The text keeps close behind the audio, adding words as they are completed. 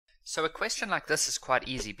So a question like this is quite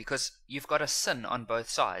easy because you've got a sin on both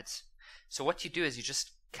sides. So what you do is you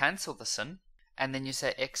just cancel the sin, and then you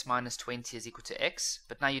say x minus 20 is equal to x.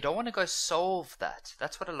 But now you don't want to go solve that.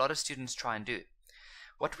 That's what a lot of students try and do.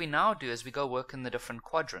 What we now do is we go work in the different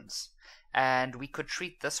quadrants. And we could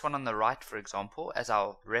treat this one on the right, for example, as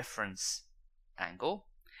our reference angle.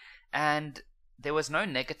 And there was no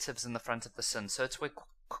negatives in the front of the sin, so it's where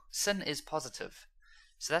sin is positive.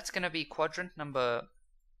 So that's going to be quadrant number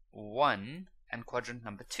 1 and quadrant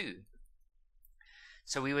number 2.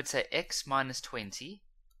 So we would say x minus 20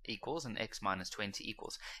 equals and x minus 20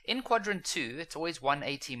 equals. In quadrant 2, it's always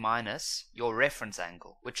 180 minus your reference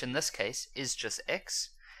angle, which in this case is just x,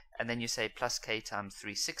 and then you say plus k times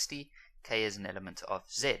 360, k is an element of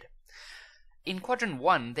z. In quadrant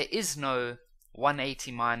 1, there is no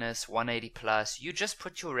 180 minus, 180 plus, you just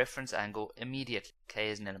put your reference angle immediately, k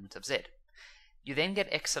is an element of z. You then get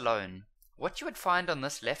x alone. What you would find on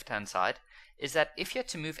this left hand side is that if you had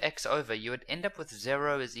to move x over, you would end up with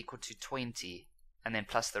 0 is equal to 20 and then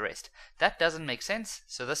plus the rest. That doesn't make sense,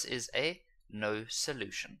 so this is a no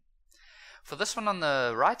solution. For this one on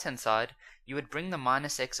the right hand side, you would bring the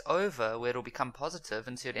minus x over where it will become positive,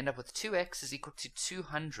 and so you'd end up with 2x is equal to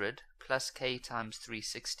 200 plus k times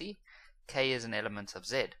 360. K is an element of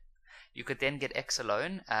z. You could then get x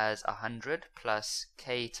alone as 100 plus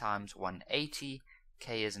k times 180.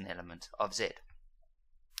 K is an element of z.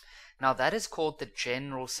 Now that is called the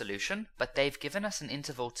general solution, but they've given us an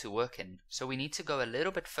interval to work in, so we need to go a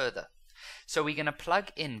little bit further. So we're going to plug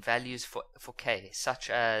in values for k, such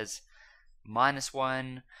as minus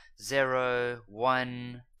 1, 0,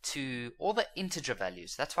 1, 2, all the integer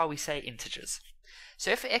values. That's why we say integers. So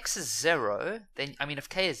if x is 0, then, if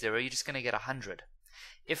k is 0, you're just going to get 100.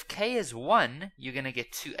 If k is 1, you're going to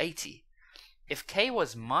get 280. If k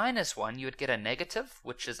was minus 1, you would get a negative,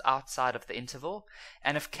 which is outside of the interval.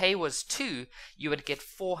 And if k was 2, you would get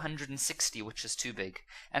 460, which is too big.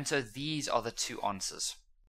 And so these are the two answers.